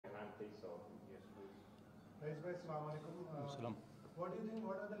Raees bhai, Assalamu alaikum. Salam. What do you think,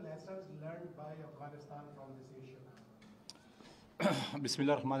 what are the lessons learned by Afghanistan from this Asia Cup?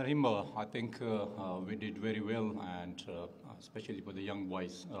 Bismillah ar-Rahman ar-Rahim. I think we did very well, and especially for the young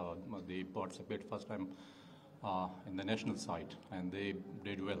boys. They participated first time in the national side, and they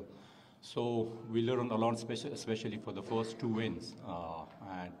did well. So we learned a lot, especially for the first two wins,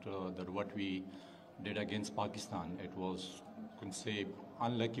 and that what we did against Pakistan. It was, you can say,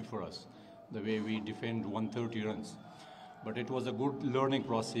 unlucky for us, the way we defend 130 runs. But it was a good learning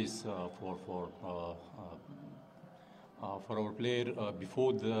process for our player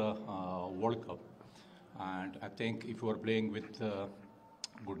before the World Cup. And I think if you are playing with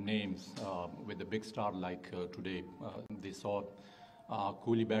good names, with a big star like today, they saw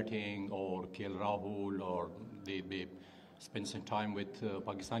Kohli batting or KL Rahul, or they spent some time with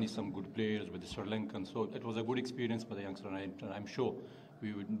Pakistani, some good players, with the Sri Lankans. So it was a good experience for the youngster, and I'm sure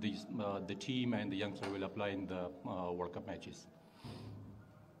the team and the youngster will apply in the World Cup matches.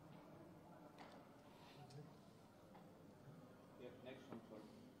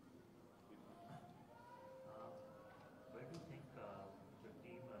 Where do you think the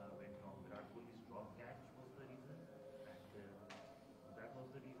team went wrong? Virat Kohli's drop catch was the reason, and that was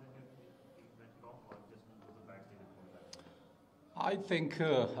the reason your team went wrong, or just was a bad day before that? I think,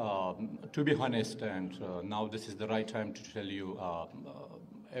 to be honest, and now this is the right time to tell you,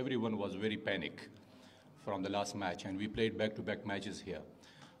 everyone was very panic from the last match, and we played back-to-back matches here.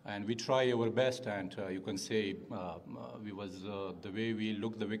 And we try our best, and you can say we was the way we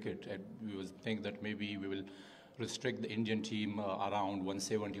looked the wicket, and we was think that maybe we will restrict the Indian team around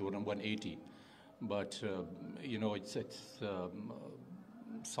 170 or 180. But you know, it's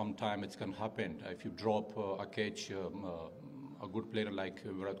sometime it's can happen if you drop a catch. A good player like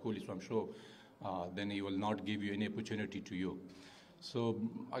Virat Kohli, so I'm sure then he will not give you any opportunity to you. So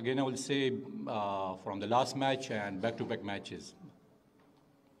again, I will say from the last match and back-to-back matches.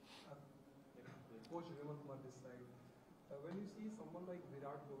 Coach Raees this side. When you see someone like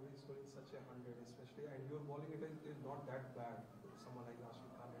Virat Kohli scoring such a 100, especially, and your bowling is not that bad, someone like Rashid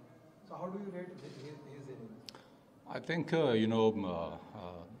Khan. So how do you rate his innings? I think you know.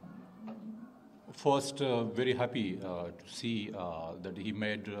 First, very happy to see that he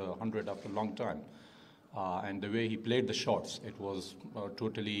made 100 after a long time. And the way he played the shots, it was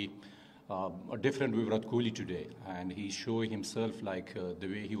totally different with Virat Kohli today. And he showed himself like the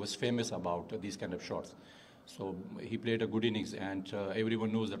way he was famous about these kind of shots. So he played a good innings, and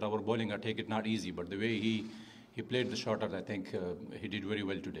everyone knows that our bowling, I take it not easy, but the way he played the shot, I think he did very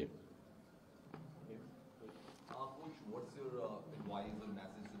well today. Coach, what's your advice or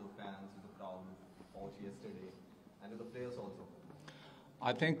message to the fans, to the crowd who watched yesterday, and to the players also?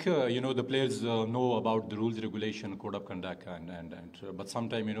 I think you know, the players know about the rules, regulation, code of conduct, but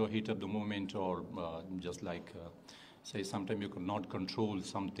sometimes, you know, heat up the moment, or just like say sometimes you cannot control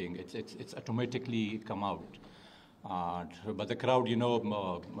something. It's automatically come out. But the crowd, you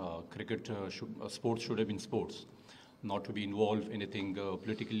know, cricket, sports should have been sports, not to be involved in anything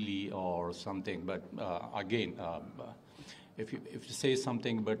politically or something. But again, if you say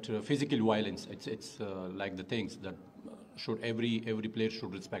something, but physical violence, it's like the things that should every player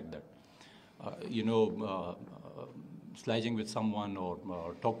should respect that. You know, sledging with someone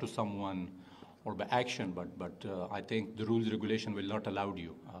or talk to someone or by action, but I think the rules regulation will not allow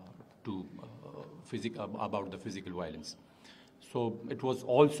you to about the physical violence. So it was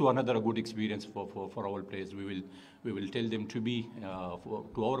also another good experience for our players. We will tell them to be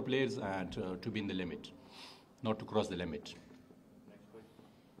to our players and to be in the limit, not to cross the limit. Next question.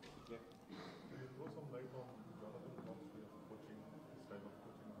 Can you throw some light on Jonathan Klopp's way of coaching, his style of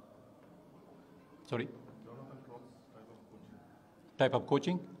coaching? Sorry? Jonathan Klopp's style of coaching. Type of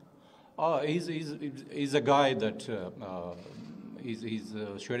coaching? He's a guy that he's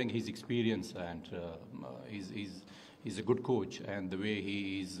sharing his experience, and he's a good coach, and the way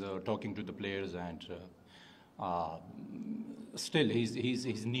he is talking to the players, and still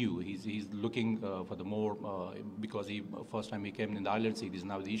he's new. He's looking for the more because first time he came in the Ireland series,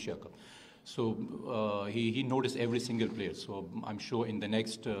 now the Asia Cup. So he noticed every single player. So I'm sure in the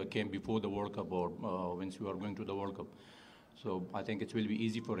next game before the World Cup, or once we are going to the World Cup, so I think it will be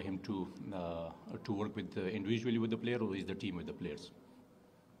easy for him to work with individually with the player, or is the team with the players.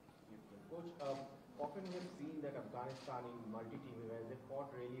 Coach, often we have seen that Afghanistan in multi-team events, they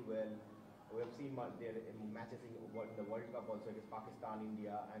fought really well. We have seen their matches in the World Cup also against Pakistan,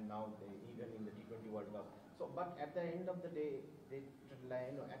 India, and now even in the T20 World Cup. So, but at the end of the day, they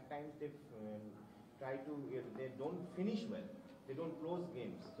at times they try to, they don't finish well. They don't close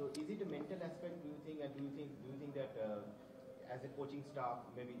games. So, is it a mental aspect? Do you think? And do you think that as a coaching staff,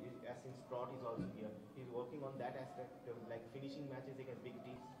 maybe as since Trot is also here, he's working on that aspect of like finishing matches against big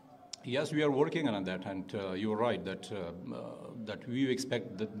teams? Yes, we are working on that, and you're right that that we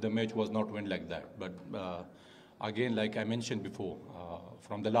expect that the match was not win like that. But again, like I mentioned before,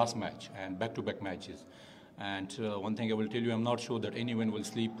 from the last match and back-to-back matches, and one thing I will tell you, I'm not sure that anyone will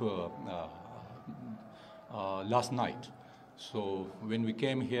sleep last night. So when we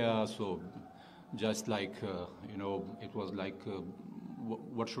came here, so just like it was like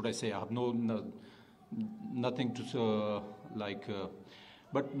what should I say? I have nothing to like.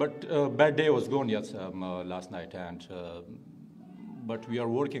 But bad day was gone, yes, last night, and but we are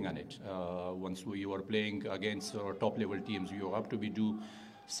working on it. Once we were playing against top level teams, you have to do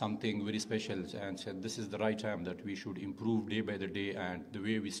something very special, and said this is the right time that we should improve day by the day, and the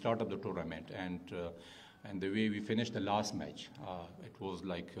way we start up the tournament and the way we finished the last match, it was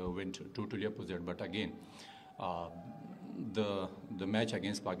like went totally opposite. But again, the match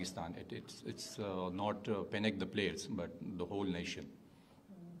against Pakistan, it's not panic the players, but the whole nation.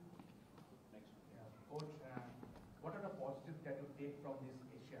 Coach, what are the positives that you take from this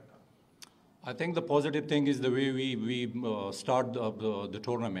Asia Cup? I think the positive thing is the way we start the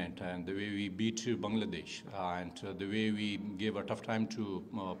tournament and the way we beat Bangladesh and the way we gave a tough time to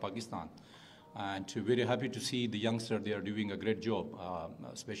Pakistan. And very happy to see the youngsters, they are doing a great job,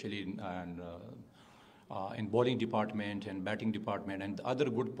 especially in bowling department and batting department. And the other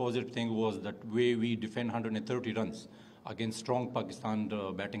good positive thing was that way we defend 130 runs against strong Pakistan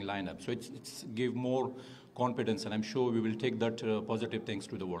batting lineup. So it's gave more confidence, and I'm sure we will take that positive things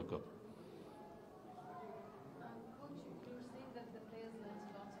to the World Cup. Coach, you were saying that the players learned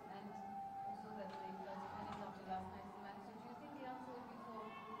a lot and also that they felt panicked after last night's match. So do you think the answer would be for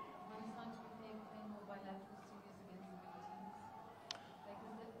Afghanistan to be playing more bilateral series against the big teams? Like,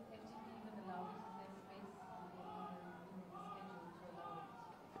 is the FTP even allowed? Is there space in the schedule to allow it?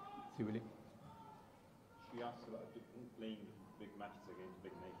 Sivili? She asked about playing big matches against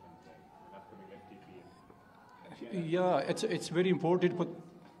big nations, and upcoming FTP. Yeah, it's very important.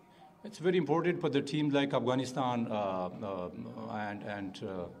 It's very important for the team like Afghanistan and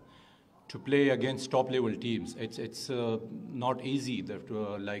to play against top level teams. It's not easy. That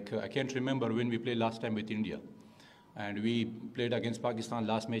like I can't remember when we played last time with India, and we played against Pakistan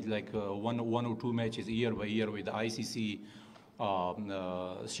last match like one or two matches year by year with the ICC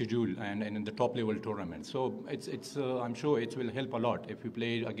schedule and in the top level tournament. So it's I'm sure it will help a lot if we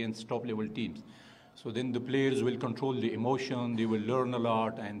play against top level teams. So then the players will control the emotion, they will learn a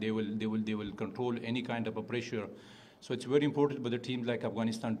lot, and they will control any kind of a pressure. So it's very important for the teams like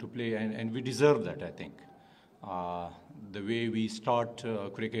Afghanistan to play, and we deserve that, I think. The way we start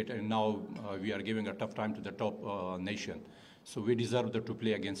cricket, and now we are giving a tough time to the top nation. So we deserve to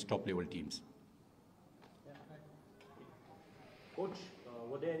play against top level teams. Coach,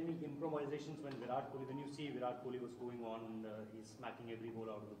 were there any improvisations when you see Virat Kohli was going on, he's smacking every ball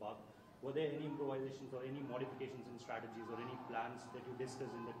out of the park? Were there any improvisations or any modifications in strategies or any plans that you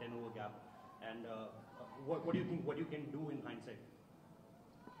discussed in the 10-over gap? And what do you think, what you can do in hindsight?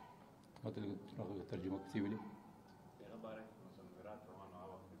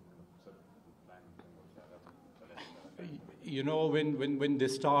 You know, when they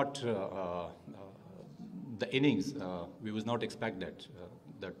start the innings, we was not expect that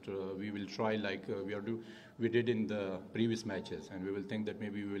we will try like we did in the previous matches, and we will think that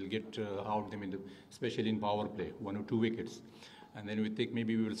maybe we will get out them especially in power play, 1 or 2 wickets, and then we think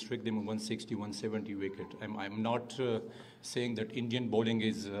maybe we will strike them 160, 170 wicket. I'm not saying that Indian bowling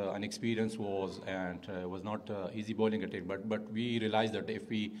is unexperienced was not easy bowling attack, but we realized that if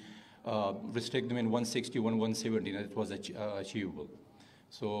we restrict them in 160, 170, it was achievable.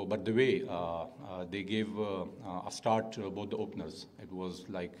 So, but the way they gave a start both the openers, it was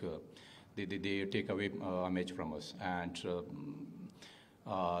like they take away a match from us, and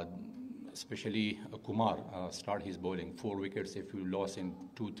especially Kumar start his bowling 4 wickets if you lost in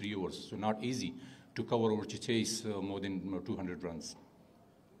 2-3 overs. So not easy to cover or to chase more than 200 runs.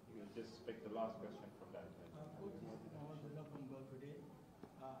 We'll just pick the last question from that.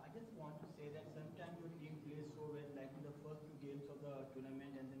 I just want to say that sometimes your team plays so well, like in the first 2 games of the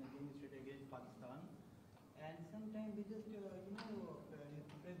tournament, and then again straight against Pakistan. And sometimes we just,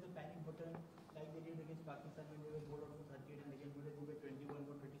 press the panic button, like they did against Pakistan when they were bowled out for 38 and again today go by 21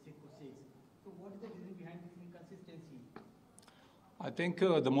 for 26 for 6. So what is the reason behind this inconsistency? I think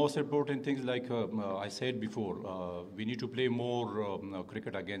the most important things, like I said before, we need to play more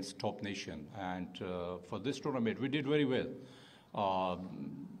cricket against top nation. And for this tournament, we did very well.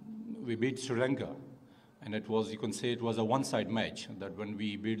 We beat Sri Lanka, and it was, you can say it was a one-side match, that when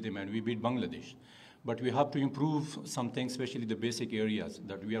we beat them, and we beat Bangladesh. But we have to improve something, especially the basic areas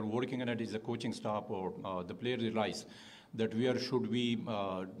that we are working on it as a coaching staff or the player realize that should we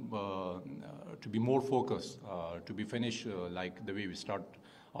to be more focused, to be finished like the way we start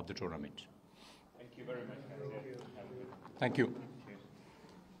of the tournament. Thank you very much. Thank you.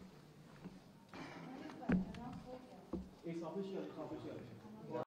 It's official.